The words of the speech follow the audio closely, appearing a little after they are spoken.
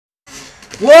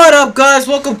What up, guys?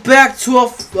 Welcome back to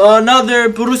another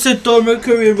Borussia Dorntmud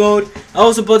career mode. I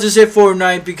was about to say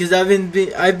Fortnite because I've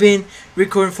been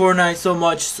recording Fortnite so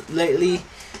much lately.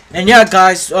 And yeah,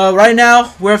 guys, right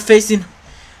now we're facing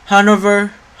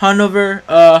Hanover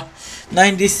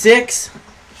 96.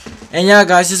 And yeah,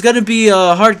 guys, it's gonna be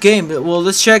a hard game. Well,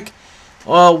 let's check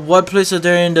what place are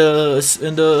they in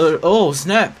the oh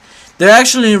snap. They're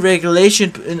actually in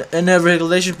regulation in a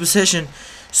regulation position.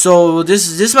 So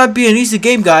this might be an easy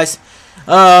game, guys.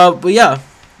 But yeah,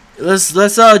 let's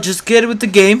just get it with the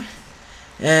game,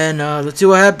 and let's see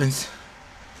what happens.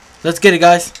 Let's get it,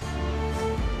 guys.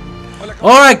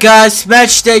 All right, guys.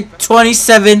 Match day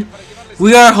 27.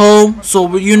 We are home,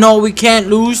 so you know we can't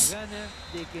lose.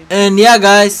 And yeah,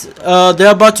 guys,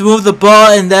 they're about to move the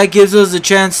ball, and that gives us a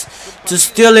chance to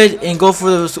steal it and go for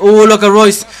the. Oh, look at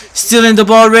Royce stealing the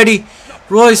ball already.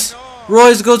 Royce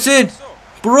goes in.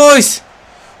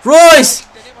 Royce!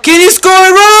 Can he score?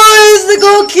 Royce, the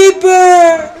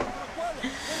goalkeeper!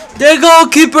 The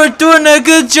goalkeeper doing a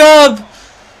good job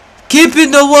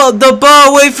keeping the ball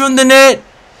away from the net.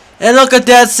 And look at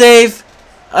that save.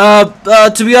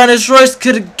 To be honest, Royce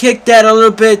could have kicked that a little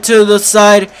bit to the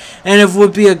side and it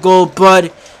would be a goal.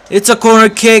 But it's a corner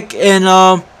kick, and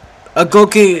a goal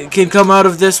can come out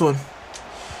of this one.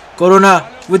 Corona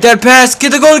with that pass. Can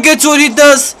the goal get to it? He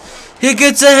does. He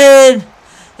gets ahead.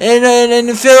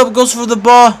 And Philip goes for the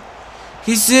ball.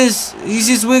 He sees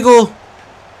Wiggle.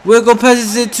 Wiggle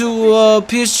passes it to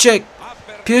Piszczek.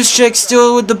 Piszczek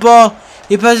still with the ball.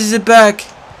 He passes it back.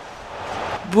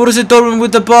 Borussia Dortmund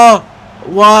with the ball.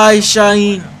 Why,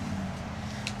 Shaheen?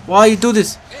 Why you do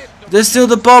this? There's still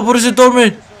the ball, Borussia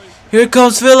Dortmund. Here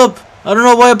comes Philip. I don't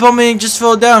know why Aubameyang just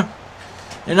fell down.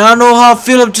 And I don't know how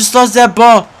Philip just lost that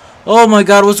ball. Oh my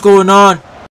God, what's going on?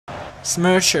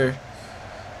 Smersher.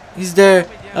 He's there.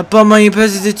 Aubameyang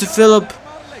passes it to Philip.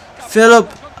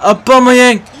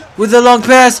 Aubameyang with a long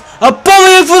pass.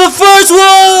 Aubameyang for the first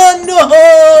one.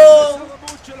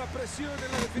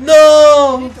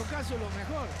 No.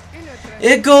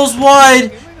 It goes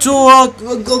wide to a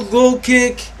goal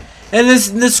kick, and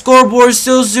the scoreboard is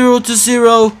still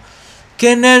 0-0.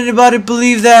 Can anybody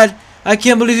believe that? I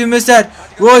can't believe he missed that.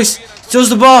 Royce steals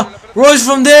the ball. Royce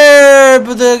from there,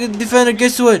 but the defender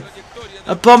gets to it.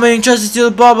 Aubameyang tries to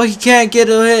steal the ball, but he can't get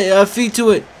a feet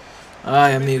to it.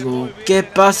 Ay, amigo, ¿qué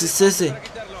pasa es ese?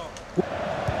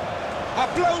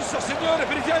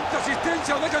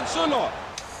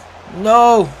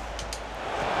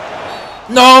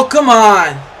 No, come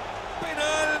on.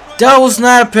 That was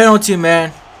not a penalty,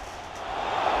 man.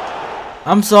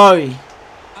 I'm sorry,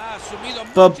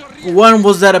 but when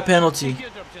was that a penalty?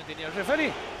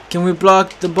 Can we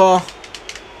block the ball?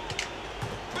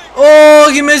 Oh,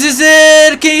 he misses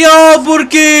it!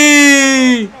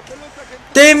 Burki!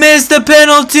 They missed the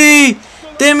penalty!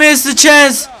 They missed the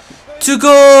chance to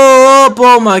go up!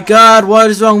 Oh my God, what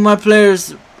is wrong with my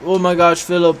players? Oh my gosh,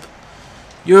 Philip.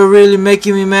 You're really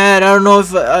making me mad. I don't know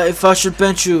if I should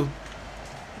bench you.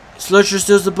 Slurcher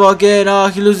steals the ball again. Oh,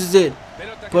 he loses it.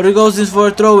 But he goes in for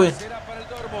a throw-in.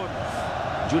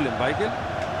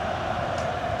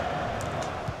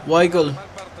 Weigl.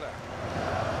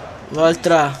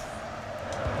 Valtra.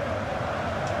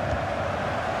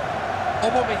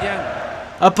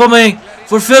 Aubameyang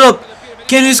for Philip.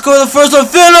 Can he score the first one?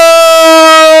 Philip!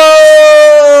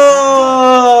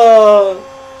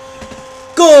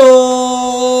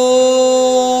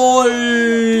 Goal!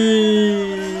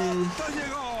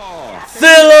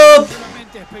 Philip!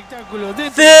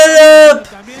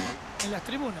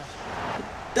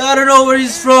 I don't know where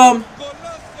he's from,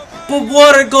 but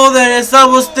what a goal that is. I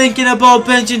was thinking about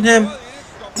benching him,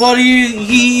 but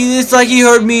it's like he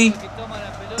heard me,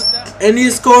 and he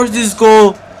scores this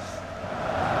goal.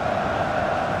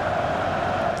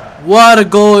 What a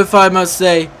goal, if I must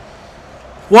say.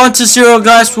 1-0,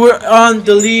 guys. We're on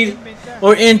the lead,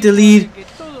 or in the lead,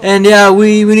 and yeah,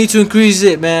 we need to increase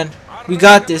it, man. We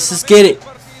got this. Let's get it.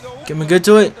 Can we get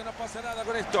to it?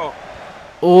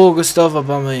 Oh, good stuff,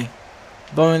 Aubameyang.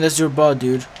 Aubameyang, that's your ball,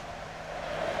 dude.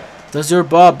 That's your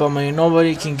ball, Aubameyang.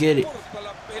 Nobody can get it.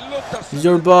 It's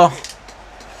your ball.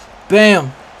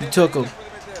 Bam! You took him.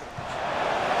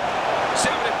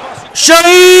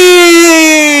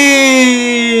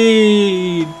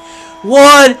 Shaheen!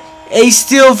 What a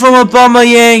steal from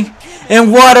Aubameyang,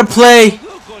 and what a play,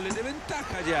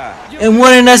 and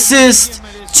what an assist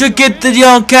to get the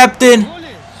young captain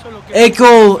a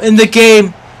goal in the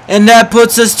game, and that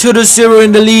puts us 2-0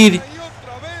 in the lead.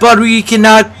 But we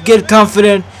cannot get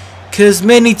confident, because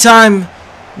many times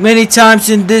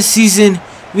in this season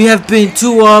we have been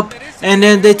 2 up, and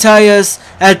then they tie us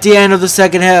at the end of the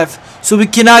second half. so we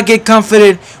cannot get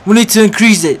confident. We need to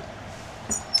increase it.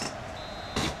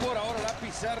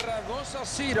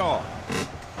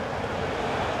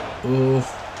 Ooh.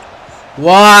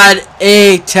 What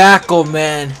a tackle,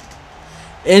 man.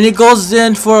 And it goes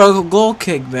in for a goal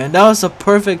kick, man. That was a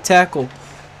perfect tackle.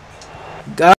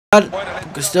 God,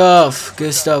 good stuff,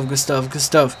 good stuff, good stuff, good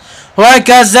stuff. Alright,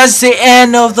 guys, that's the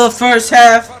end of the first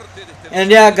half. And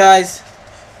yeah, guys,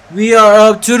 we are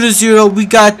up 2-0. We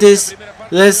got this.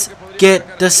 Let's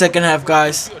get the second half,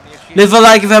 guys. Leave a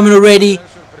like if you haven't already,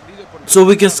 so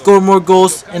we can score more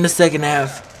goals in the second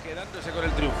half.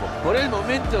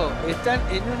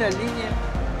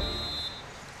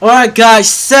 Alright, guys,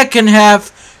 second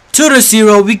half,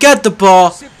 2-0. We got the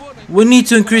ball. We need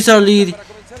to increase our lead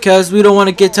because we don't want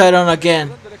to get tied on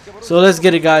again. So let's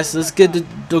get it, guys. Let's get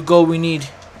the goal we need.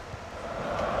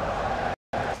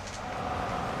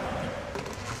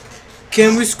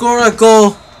 Can we score a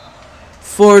goal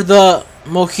for the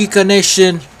Mojica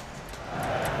Nation?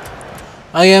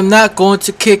 I am not going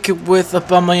to kick it with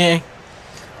Aubameyang.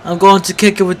 I'm going to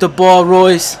kick it with the ball,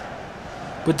 Royce.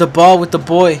 With the ball, with the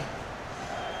boy.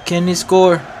 Can he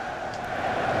score?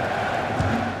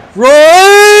 Royce!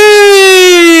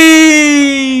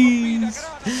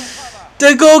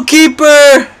 The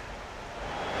goalkeeper!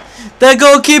 The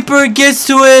goalkeeper gets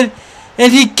to it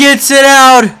and he gets it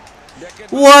out.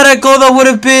 What a goal that would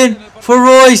have been for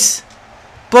Royce.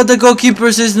 But the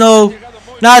goalkeeper says no.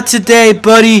 Not today,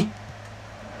 buddy.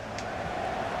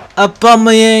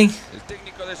 Aubameyang.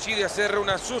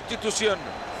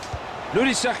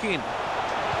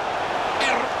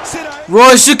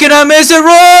 Royce, you cannot miss it.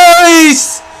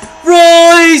 Royce!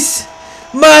 Royce!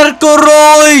 Marco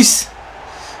Royce!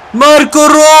 Marco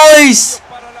Royce!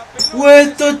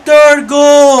 With the third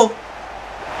goal!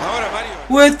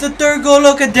 With the third goal,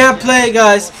 look at that play,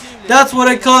 guys. That's what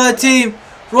I call a team.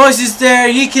 Royce is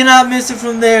there. He cannot miss it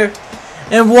from there.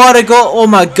 And what a goal. Oh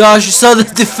my gosh, you saw the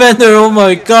defender. Oh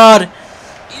my god.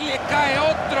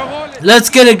 Let's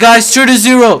get it, guys.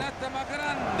 2-0.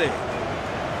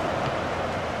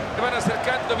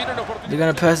 They're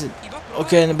gonna pass it.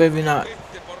 Okay, and maybe not.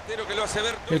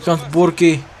 Here comes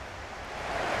Burki.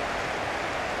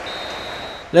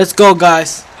 Let's go,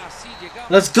 guys.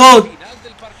 Let's go.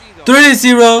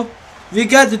 3-0. We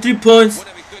got the 3 points.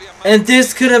 And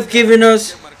this could have given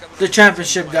us the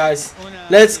championship, guys.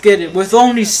 Let's get it. With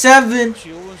only 7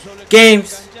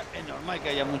 games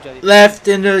left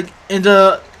in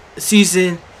the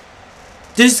season,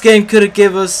 this game could have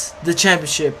given us the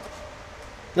championship.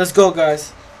 Let's go,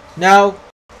 guys. Now,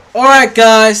 alright,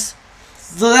 guys.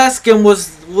 The last game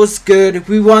was good.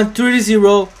 We won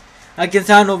 3-0 against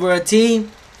Hanover, a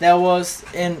team that was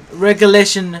in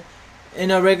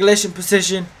a regulation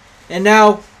position, and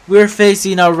now we're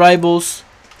facing our rivals.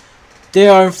 They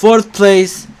are in 4th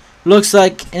place, looks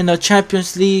like in a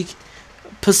Champions League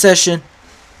possession.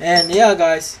 And yeah,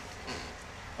 guys,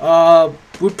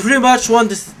 we pretty much won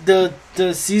the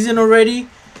season already,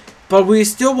 but we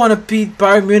still want to beat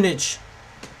Bayern Munich.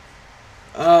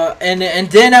 And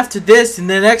then after this, in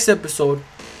the next episode,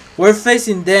 we're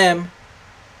facing them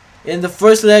in the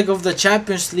first leg of the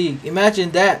Champions League.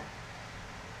 Imagine that,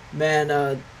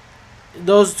 man.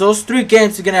 Those 3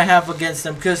 games we're gonna have against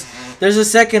them, because there's a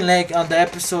second leg on the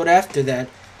episode after that.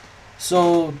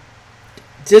 So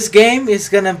this game is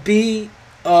gonna be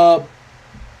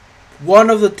one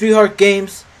of the 3 hard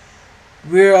games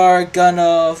we are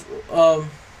gonna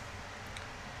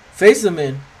face them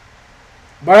in.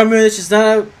 Bayern Munich is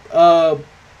not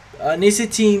an easy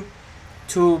team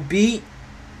to beat,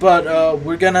 but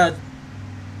we're gonna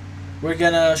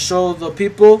show the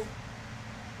people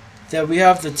that we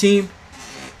have the team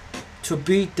to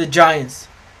beat the Giants.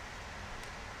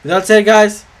 With that said,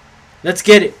 guys, let's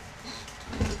get it.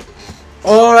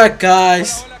 Alright,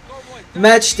 guys,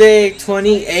 match day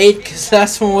 28, because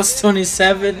last one was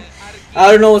 27.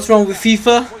 I don't know what's wrong with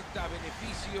FIFA.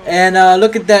 And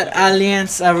look at that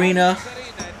Allianz Arena.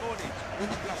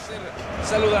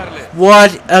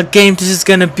 What a game this is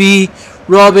gonna be.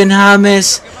 Robin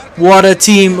James, what a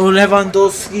team.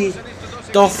 Lewandowski,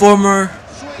 the former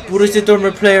Borussia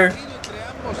Dorntmud player.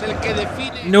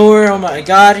 Neuer, oh my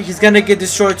god, he's gonna get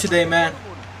destroyed today, man.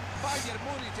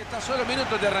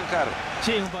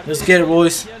 Let's get it,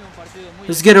 boys.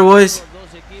 Let's get it, boys.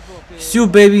 It's you,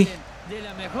 baby.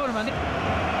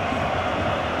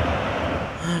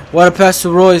 What a pass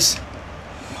to Royce.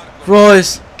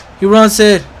 Royce, he runs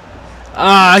it.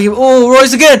 Oh,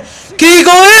 Royce again. Can he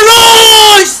go in?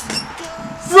 Royce!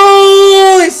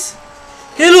 Royce!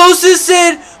 He loses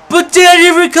it, but then he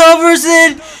recovers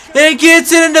it and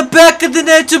gets it in the back of the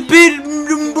net to beat.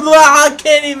 I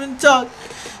can't even talk.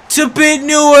 To beat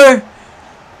Neuer.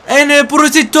 And then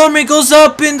Borussia Dortmund goes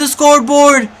up in the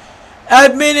scoreboard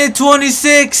at minute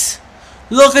 26.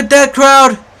 Look at that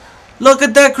crowd. Look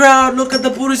at that crowd. Look at the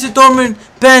Borussia Dortmund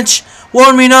bench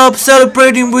warming up,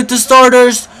 celebrating with the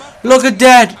starters. Look at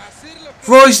that.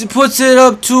 Royce puts it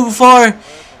up too far.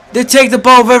 They take the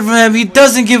ball away from him. He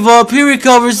doesn't give up. He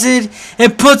recovers it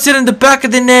and puts it in the back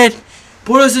of the net.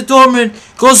 Borussia Dortmund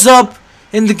goes up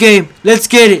in the game. Let's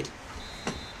get it.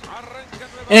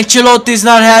 Ancelotti's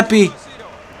not happy.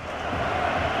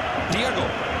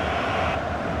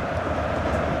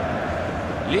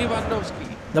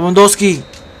 Lewandowski.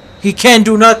 He can't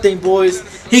do nothing, boys.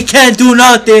 He can't do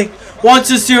nothing.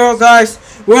 1-0, guys.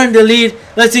 We're in the lead.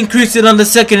 Let's increase it on the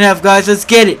second half, guys. Let's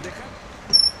get it.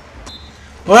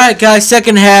 Alright, guys.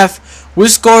 Second half. We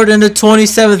scored in the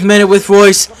 27th minute with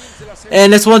Royce.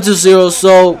 And it's 1-0.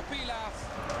 So,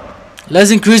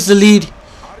 let's increase the lead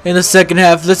in the second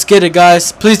half. Let's get it,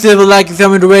 guys. Please leave a like if you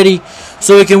haven't already,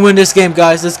 so we can win this game,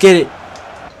 guys. Let's get it.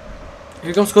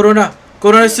 Here comes Corona.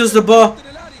 Corona steals the ball.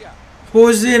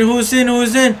 Who's in? Who's in?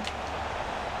 Who's in?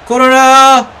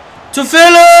 Corona to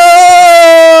Philip.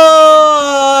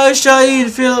 Shahid.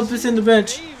 Philip is in the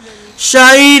bench.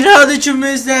 Shahid, how did you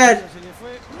miss that?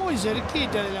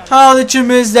 How did you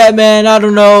miss that, man? I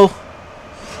don't know.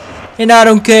 And I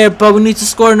don't care, but we need to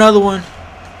score another one.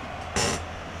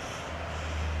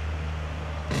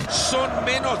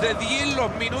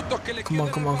 Come on,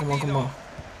 come on, come on, come on.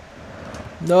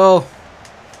 No.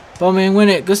 Aubameyang, win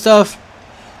it. Good stuff.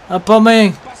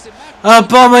 Aubameyang.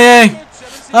 Aubameyang.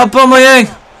 Aubameyang.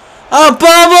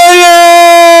 Aubameyang.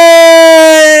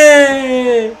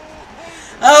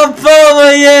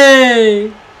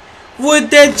 Aubameyang. With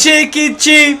that cheeky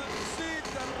cheap.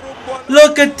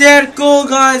 Look at that goal,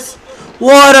 guys.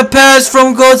 What a pass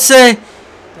from Götze.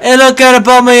 And look at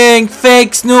Aubameyang.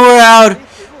 Fakes Neuer out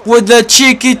with the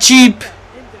cheeky cheap.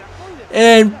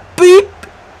 And beep.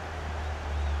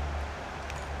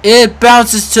 It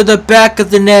bounces to the back of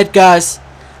the net, guys.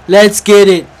 Let's get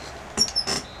it.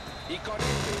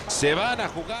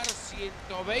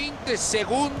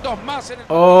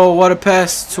 Oh, what a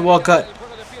pass to Walcott.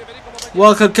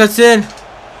 Walcott cuts in.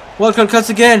 Walcott cuts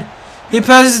again. He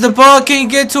passes the ball. Can't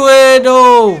get to it.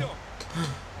 Oh.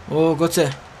 Oh,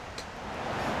 Götze.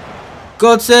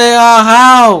 Götze,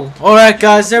 how? Alright,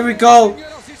 guys. There we go.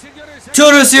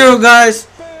 2-0, guys.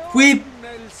 We...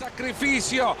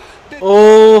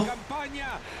 Oh.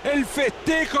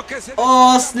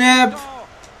 Oh, snap.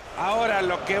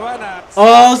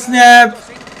 Oh, snap.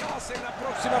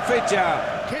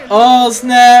 Oh,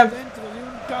 snap.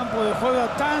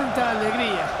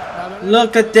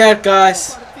 Look at that,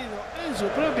 guys.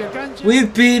 We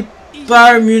beat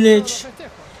Bayern Munich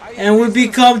and we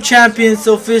become champions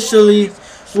officially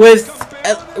with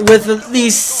at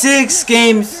least 6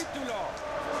 games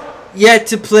yet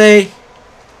to play.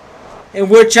 And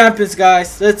we're champions,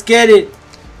 guys. Let's get it.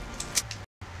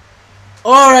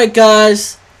 Alright,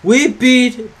 guys. We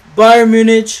beat Bayern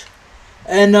Munich.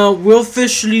 And we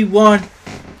officially won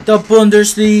the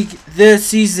Bundesliga this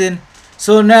season.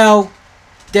 So now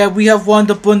that we have won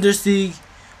the Bundesliga,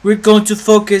 we're going to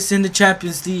focus in the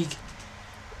Champions League.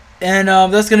 And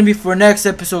that's going to be for next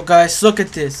episode, guys. Look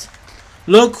at this.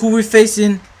 Look who we're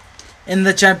facing in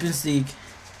the Champions League.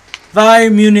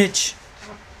 Bayern Munich.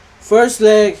 First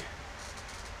leg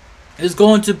is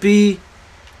going to be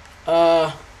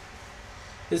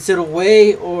is it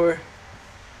away or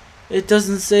it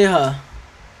doesn't say I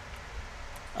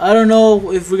don't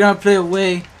know if we're gonna play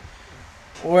away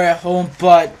or at home,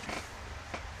 but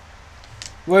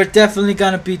we're definitely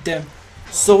gonna beat them.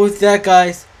 So with that,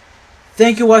 guys,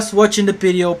 thank you for watching the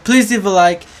video. Please leave a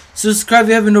like, subscribe if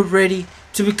you haven't already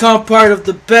to become part of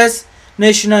the best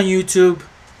nation on YouTube,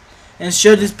 and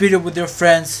share this video with your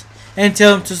friends and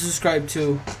tell them to subscribe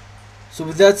too. So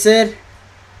with that said,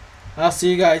 I'll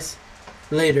see you guys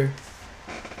later.